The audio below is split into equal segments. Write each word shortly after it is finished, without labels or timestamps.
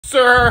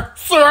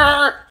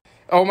Sir!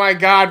 Oh my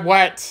God,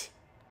 what?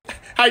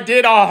 I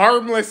did a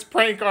harmless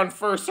prank on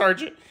First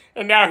Sergeant,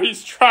 and now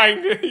he's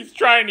trying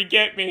to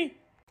get me.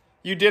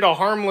 You did a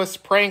harmless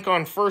prank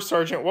on First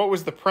Sergeant. What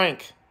was the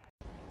prank?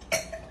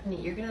 Honey,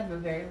 you're gonna have a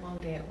very long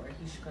day at work.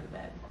 You should go to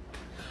bed.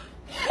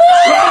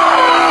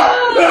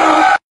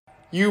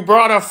 You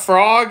brought a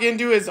frog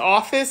into his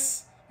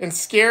office and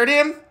scared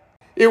him?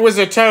 It was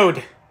a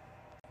toad.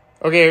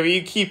 Okay,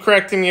 you keep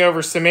correcting me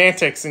over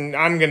semantics, and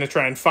I'm gonna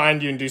try and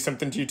find you and do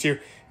something to you too.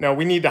 No,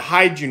 we need to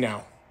hide you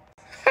now.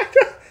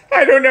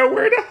 I don't know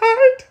where to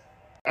hide.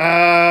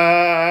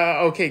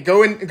 Okay,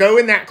 go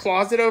in that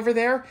closet over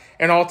there,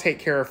 and I'll take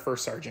care of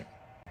First Sergeant.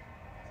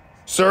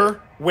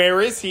 Sir, where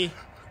is he?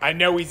 I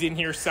know he's in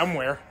here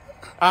somewhere.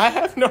 I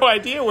have no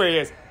idea where he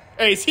is.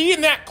 Hey, is he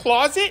in that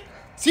closet?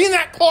 Is he in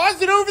that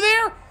closet over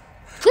there?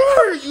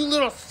 Sure, you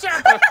little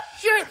sack of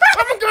shit.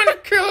 I'm gonna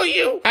kill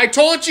you. I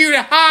told you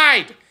to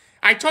hide.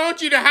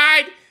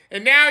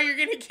 And now you're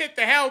gonna get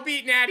the hell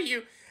beaten out of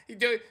you.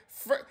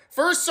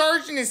 First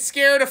Sergeant is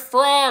scared of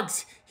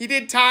frogs. He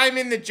did time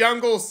in the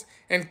jungles,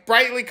 and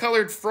brightly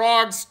colored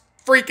frogs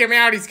freak him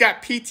out. He's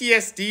got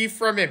PTSD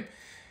from him.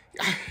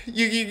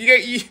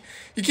 You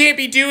can't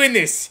be doing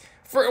this.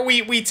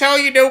 We tell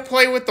you don't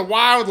play with the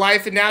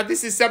wildlife, and now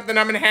this is something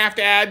I'm gonna have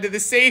to add to the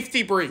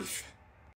safety brief.